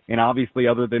Preller. And obviously,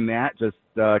 other than that, just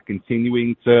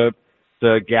continuing to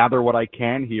gather what I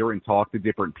can here and talk to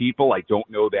different people. I don't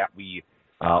know that we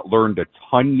learned a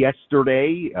ton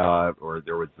yesterday, or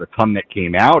there was a ton that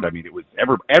came out. I mean, it was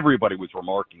everybody was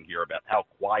remarking here about how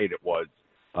quiet it was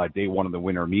day one of the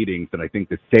winter meetings, and I think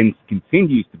the sense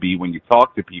continues to be when you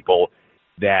talk to people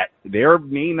that there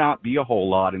may not be a whole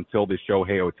lot until the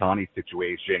Shohei Ohtani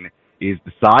situation is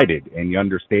decided, and you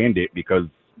understand it because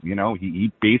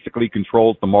he basically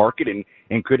controls the market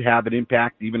and could have an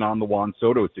impact even on the Juan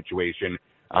Soto situation.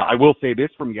 I will say this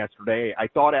from yesterday. I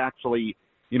thought actually,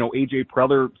 A.J.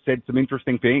 Preller said some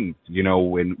interesting things,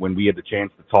 when we had the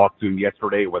chance to talk to him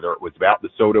yesterday, whether it was about the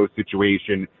Soto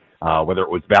situation, whether it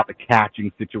was about the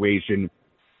catching situation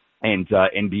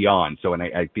and beyond. So, and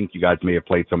I think you guys may have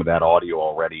played some of that audio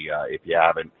already. If you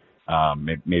haven't,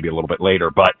 maybe a little bit later,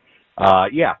 but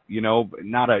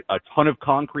not a ton of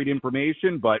concrete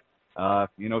information, but,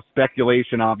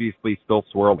 speculation obviously still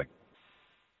swirling.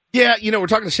 Yeah, we're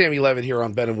talking to Sammy Levitt here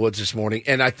on Ben and Woods this morning,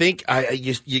 and I think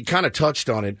you kind of touched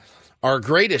on it. Our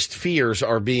greatest fears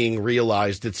are being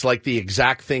realized. It's like the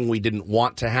exact thing we didn't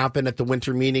want to happen at the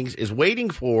winter meetings is waiting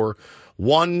for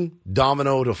one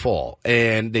domino to fall.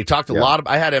 And they talked a lot.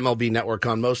 I had MLB Network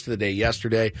on most of the day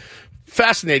yesterday.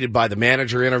 Fascinated by the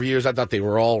manager interviews. I thought they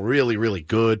were all really, really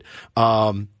good.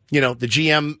 The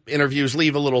GM interviews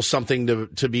leave a little something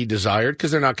to be desired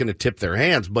because they're not going to tip their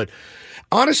hands. But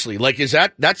honestly,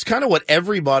 that's kind of what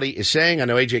everybody is saying. I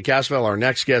know AJ Caswell, our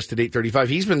next guest at 8:35,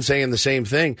 he's been saying the same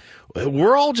thing.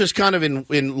 We're all just kind of in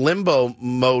limbo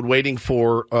mode waiting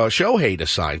for Shohei to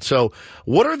sign. So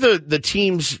what are the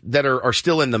teams that are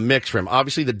still in the mix for him?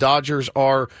 Obviously, the Dodgers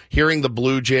are hearing the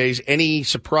Blue Jays. Any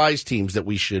surprise teams that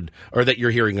that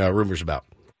you're hearing rumors about?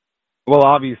 Well,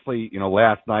 obviously,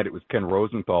 last night it was Ken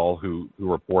Rosenthal who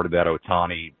reported that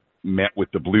Ohtani met with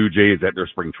the Blue Jays at their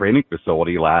spring training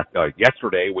facility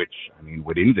yesterday, which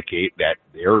would indicate that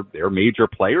they're major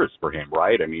players for him,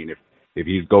 right? I mean, if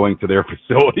he's going to their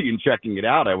facility and checking it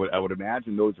out, I would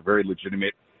imagine those are very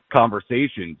legitimate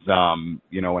conversations.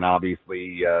 And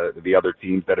obviously the other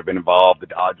teams that have been involved, the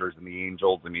Dodgers and the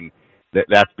Angels. I mean,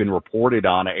 that's been reported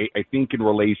on. I think in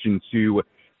relation to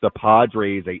the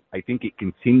Padres, I think it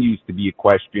continues to be a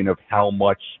question of how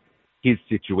much his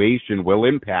situation will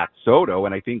impact Soto,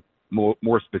 and I think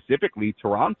more specifically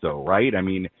Toronto, right? I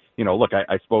mean, look,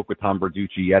 I spoke with Tom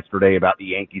Verducci yesterday about the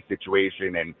Yankees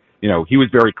situation, and, he was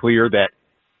very clear that,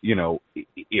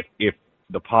 if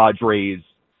the Padres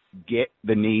get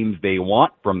the names they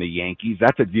want from the Yankees,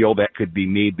 that's a deal that could be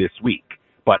made this week.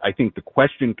 But I think the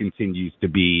question continues to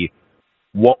be,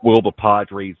 what will the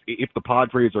Padres, if the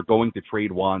Padres are going to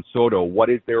trade Juan Soto, what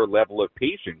is their level of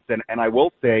patience? And I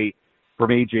will say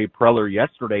from A.J. Preller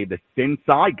yesterday, the sense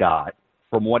I got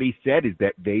from what he said is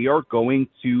that they are going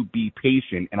to be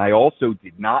patient. And I also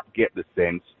did not get the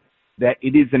sense that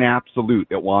it is an absolute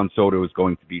that Juan Soto is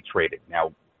going to be traded.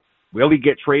 Now, will he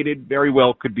get traded? Very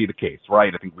well could be the case,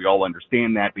 right? I think we all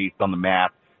understand that based on the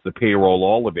math the payroll,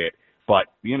 all of it. But,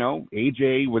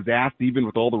 AJ was asked, even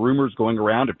with all the rumors going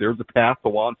around, if there's a path to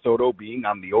Juan Soto being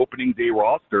on the opening day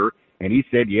roster. And he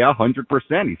said, yeah, 100%.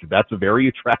 He said, that's a very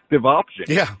attractive option.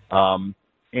 Yeah.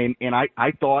 And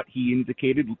I thought he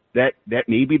indicated that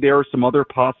maybe there are some other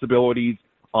possibilities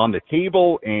on the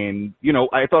table. And,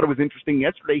 I thought it was interesting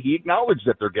yesterday. He acknowledged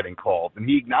that they're getting calls, and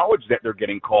he acknowledged that they're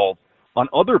getting calls on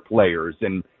other players,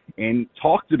 and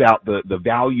talked about the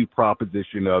value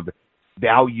proposition of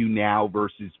value now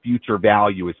versus future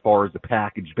value as far as the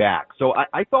package back. So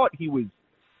I thought he was,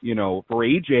 for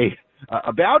AJ,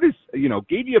 about as,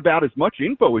 gave you about as much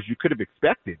info as you could have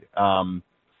expected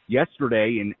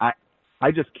yesterday. And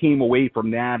I just came away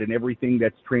from that and everything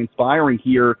that's transpiring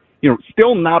here,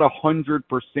 still not 100%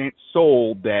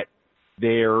 sold that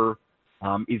there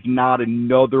is not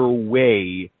another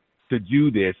way to do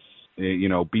this,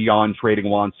 beyond trading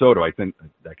Juan Soto. I think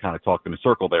I kind of talked in a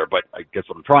circle there, but I guess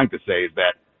what I'm trying to say is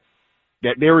that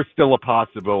there is still a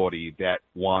possibility that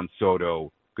Juan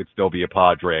Soto could still be a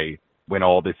Padre when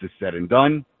all this is said and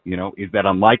done. Is that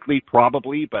unlikely?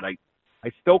 Probably, but I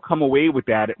still come away with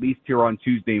that, at least here on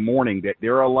Tuesday morning, that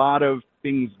there are a lot of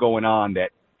things going on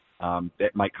that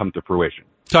might come to fruition.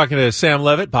 Talking to Sam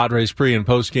Levitt, Padres pre- and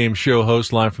post-game show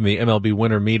host, live from the MLB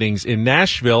winter meetings in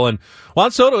Nashville. And Juan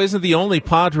Soto isn't the only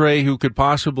Padre who could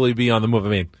possibly be on the move. I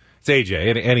mean, it's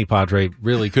AJ. Any Padre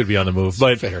really could be on the move.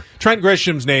 But fair. Trent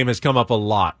Grisham's name has come up a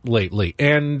lot lately.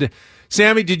 And,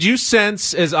 Sammy, did you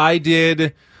sense, as I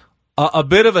did, a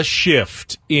bit of a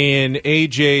shift in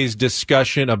AJ's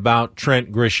discussion about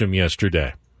Trent Grisham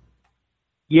yesterday?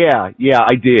 Yeah,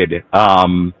 I did.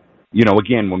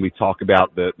 Again, when we talk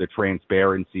about the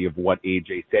transparency of what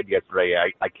AJ said yesterday,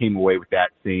 I came away with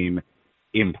that same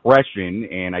impression,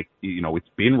 and it's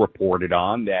been reported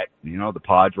on that, the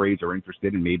Padres are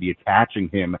interested in maybe attaching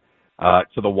him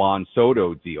to the Juan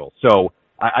Soto deal. So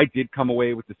I did come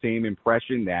away with the same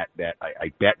impression that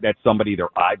I bet that's somebody they're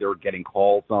either getting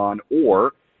calls on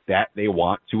or that they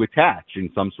want to attach in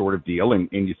some sort of deal, and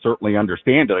you certainly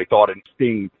understand it. I thought an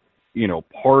interesting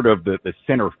part of the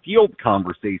center field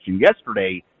conversation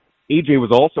yesterday, AJ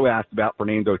was also asked about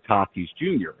Fernando Tatis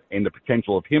Jr. and the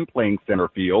potential of him playing center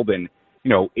field. And,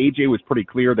 AJ was pretty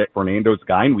clear that Fernando's a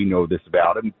guy, and we know this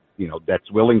about him, that's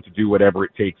willing to do whatever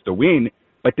it takes to win,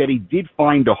 but that he did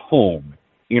find a home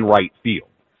in right field.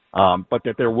 But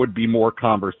that there would be more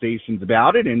conversations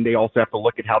about it, and they also have to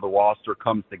look at how the roster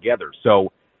comes together.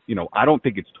 So, I don't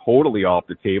think it's totally off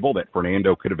the table that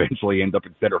Fernando could eventually end up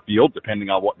in center field, depending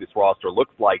on what this roster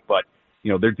looks like. But,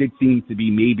 there did seem to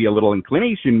be maybe a little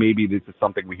inclination. Maybe this is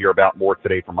something we hear about more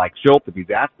today from Mike Schultz if he's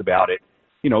asked about it,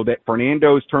 that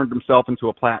Fernando's turned himself into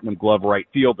a platinum glove right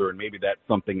fielder, and maybe that's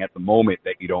something at the moment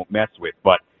that you don't mess with.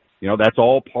 But, that's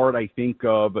all part, I think,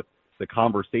 of the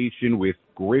conversation with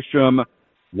Grisham,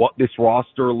 what this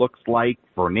roster looks like.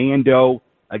 Fernando,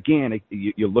 again,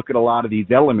 you look at a lot of these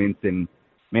elements, and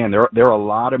man, there are a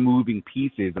lot of moving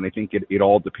pieces, and I think it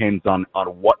all depends on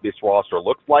what this roster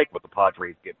looks like, what the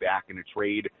Padres get back in a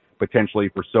trade potentially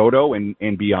for Soto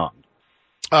and beyond.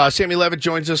 Sammy Levitt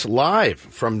joins us live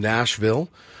from Nashville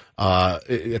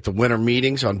at the winter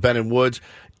meetings on Ben and Woods.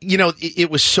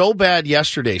 It was so bad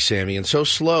yesterday, Sammy, and so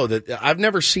slow that I've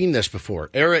never seen this before.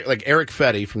 Eric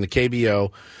Fetty from the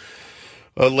KBO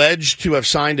alleged to have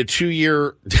signed a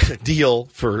 2-year deal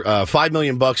for $5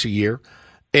 million a year.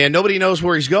 And nobody knows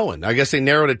where he's going. I guess they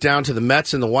narrowed it down to the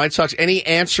Mets and the White Sox. Any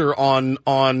answer on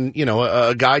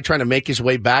a guy trying to make his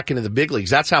way back into the big leagues?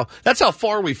 That's how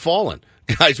far we've fallen.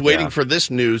 Guys waiting for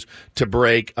this news to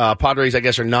break. Padres, I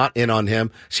guess, are not in on him.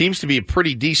 Seems to be a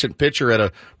pretty decent pitcher at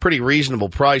a pretty reasonable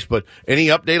price. But any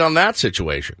update on that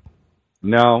situation?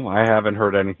 No, I haven't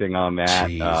heard anything on that.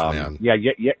 Jeez, man.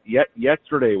 Yeah,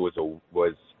 yesterday was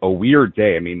a weird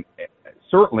day. I mean,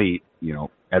 certainly,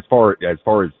 as far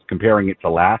as comparing it to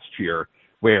last year,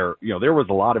 where, there was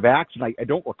a lot of action. I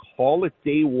don't recall if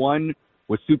day one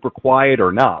was super quiet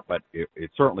or not, but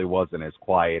it certainly wasn't as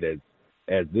quiet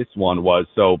as this one was.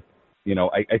 So,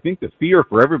 I think the fear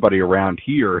for everybody around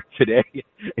here today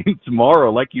and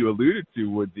tomorrow, like you alluded to,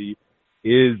 Woodsy,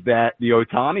 is that the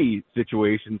Ohtani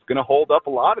situation is going to hold up a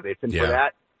lot of this. And for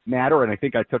that matter, and I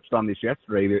think I touched on this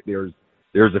yesterday,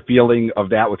 there's a feeling of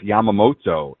that with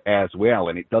Yamamoto as well,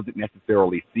 and it doesn't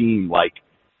necessarily seem like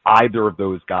either of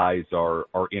those guys are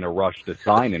in a rush to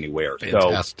sign anywhere.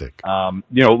 Fantastic. So,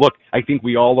 look, I think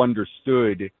we all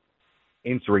understood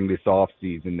entering this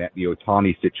offseason that the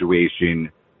Ohtani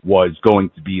situation was going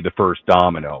to be the first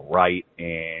domino, right?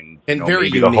 And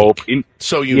very maybe unique. The hope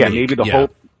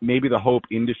unique. Maybe the hope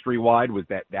industry-wide was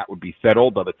that would be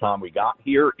settled by the time we got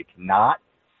here. It's not.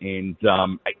 And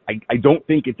I don't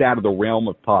think it's out of the realm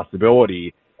of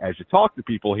possibility as you talk to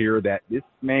people here, that this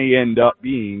may end up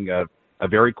being a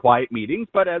very quiet meeting.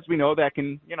 But as we know, that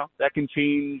can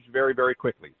change very, very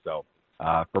quickly. So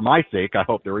for my sake, I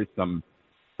hope there is some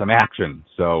action.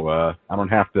 So I don't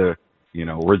have to,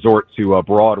 resort to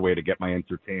Broadway to get my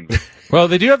entertainment. Well,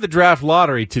 they do have the draft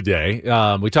lottery today.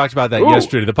 We talked about that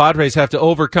yesterday. The Padres have to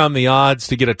overcome the odds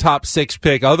to get a top 6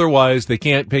 pick. Otherwise, they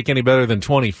can't pick any better than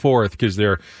 24th because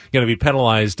they're going to be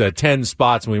penalized 10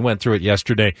 spots. And we went through it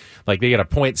yesterday. Like, they get a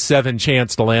 0.7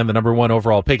 chance to land the number 1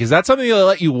 overall pick. Is that something they'll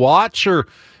let you watch or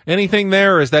anything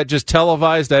there? Or is that just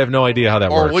televised? I have no idea how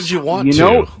that works. Or would you want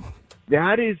to?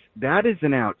 That is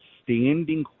an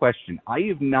outstanding question. I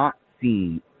have not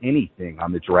seen anything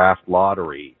on the draft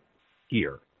lottery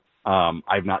here.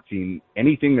 I've not seen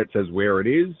anything that says where it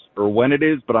is or when it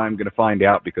is, but I'm going to find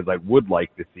out because I would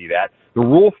like to see that. The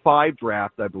Rule 5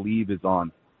 draft, I believe, is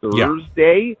on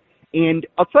Thursday. Yeah. And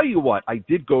I'll tell you what, I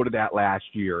did go to that last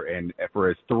year, and for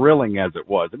as thrilling as it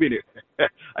was, I mean,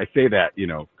 I say that,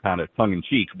 kind of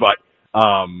tongue-in-cheek, but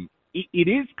it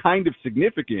is kind of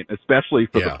significant, especially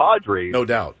for the Padres. No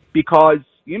doubt. Because,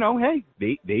 hey,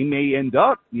 they may end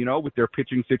up, with their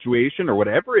pitching situation or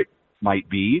whatever it might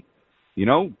be,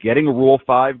 getting a Rule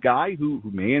 5 guy who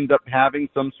may end up having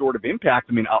some sort of impact.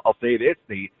 I mean, I'll say this.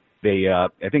 They I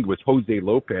think it was Jose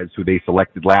Lopez who they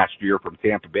selected last year from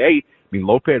Tampa Bay. I mean,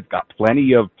 Lopez got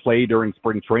plenty of play during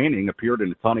spring training, appeared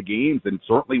in a ton of games, and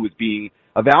certainly was being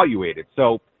evaluated.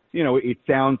 So, it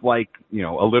sounds like,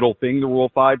 a little thing, the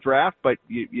Rule 5 draft, but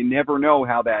you never know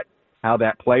how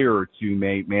that player or two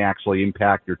may actually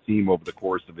impact your team over the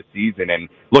course of a season. And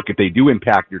look, if they do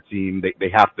impact your team, they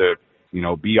have to,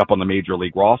 be up on the major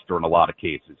league roster in a lot of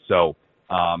cases. So,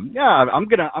 I'm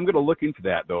gonna look into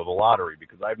that though, the lottery,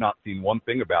 because I've not seen one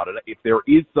thing about it. If there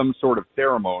is some sort of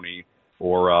ceremony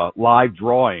or live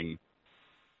drawing,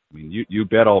 I mean, you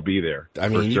bet I'll be there. I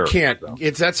mean, you can't. So.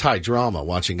 That's high drama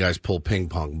watching guys pull ping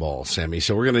pong balls, Sammy.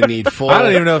 So we're going to need full. I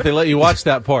don't even know if they let you watch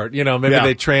that part. Maybe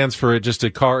they transfer it just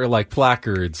to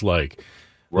placards like.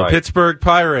 The Pittsburgh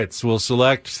Pirates will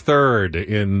select 3rd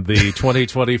in the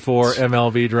 2024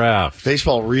 MLB draft.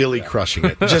 Baseball really crushing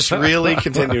it. Just really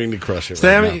continuing to crush it.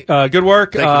 Sammy, right good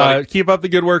work. Thank you, keep up the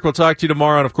good work. We'll talk to you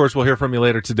tomorrow. And, of course, we'll hear from you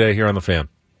later today here on The Fan.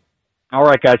 All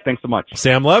right, guys. Thanks so much.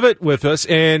 Sam Levitt with us.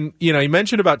 And, you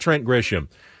mentioned about Trent Grisham.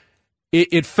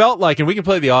 It felt like, and we can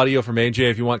play the audio from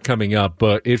AJ if you want coming up,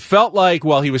 but it felt like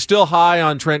while he was still high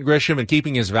on Trent Grisham and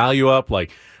keeping his value up,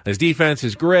 like his defense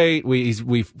is great,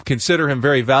 we consider him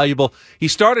very valuable. He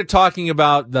started talking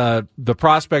about the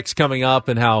prospects coming up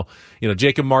and how,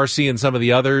 Jacob Marcy and some of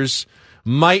the others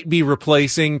might be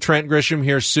replacing Trent Grisham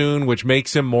here soon, which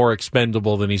makes him more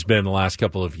expendable than he's been the last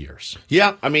couple of years.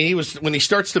 Yeah, I mean, when he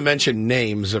starts to mention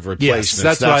names of replacements,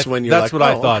 yes, that's when you're that's what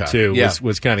I thought too. Yeah.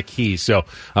 Was kind of key. So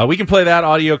we can play that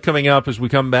audio coming up as we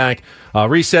come back.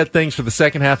 Reset things for the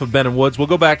second half of Ben and Woods. We'll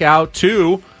go back out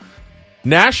to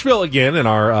Nashville again in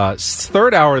our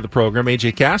third hour of the program.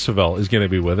 AJ Cassavell is going to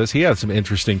be with us. He had some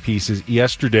interesting pieces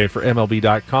yesterday for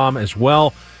MLB.com as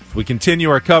well. We continue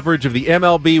our coverage of the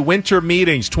MLB Winter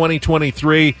Meetings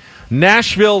 2023,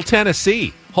 Nashville,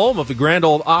 Tennessee, home of the Grand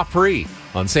Ole Opry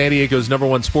on San Diego's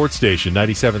 #1 sports station,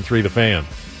 97.3 The Fan.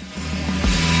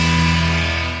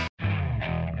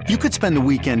 You could spend the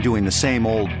weekend doing the same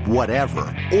old whatever,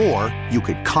 or you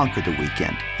could conquer the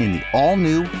weekend in the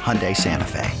all-new Hyundai Santa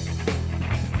Fe.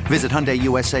 Visit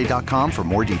HyundaiUSA.com for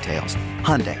more details.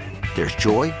 Hyundai, there's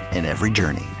joy in every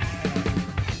journey.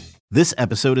 This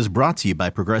episode is brought to you by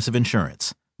Progressive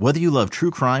Insurance. Whether you love true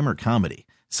crime or comedy,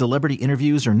 celebrity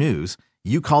interviews or news,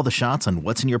 you call the shots on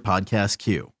what's in your podcast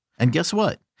queue. And guess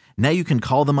what? Now you can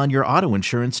call them on your auto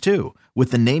insurance too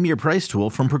with the Name Your Price tool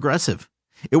from Progressive.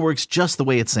 It works just the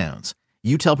way it sounds.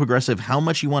 You tell Progressive how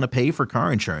much you want to pay for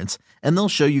car insurance, and they'll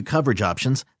show you coverage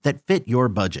options that fit your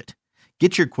budget.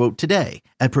 Get your quote today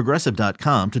at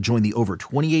Progressive.com to join the over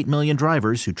 28 million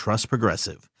drivers who trust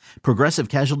Progressive. Progressive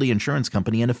Casualty Insurance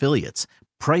Company and Affiliates.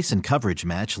 Price and coverage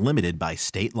match limited by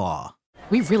state law.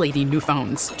 We really need new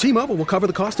phones. T-Mobile will cover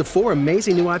the cost of 4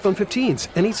 amazing new iPhone 15s,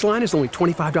 and each line is only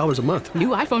 $25 a month. New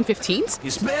iPhone 15s?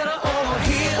 It's better over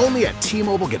here. Only at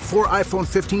T-Mobile, get 4 iPhone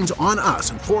 15s on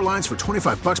us and 4 lines for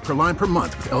 $25 per line per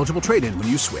month with eligible trade-in when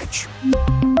you switch.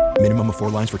 Minimum of 4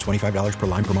 lines for $25 per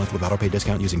line per month with autopay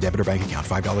discount using debit or bank account.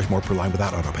 $5 more per line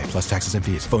without autopay, plus taxes and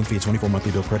fees. Phone fee at 24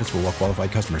 monthly bill credits for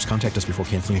well-qualified customers. Contact us before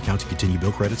canceling account to continue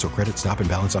bill credits or credit stop and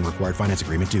balance on required finance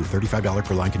agreement due. $35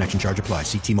 per line connection charge applies.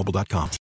 See T-Mobile.com.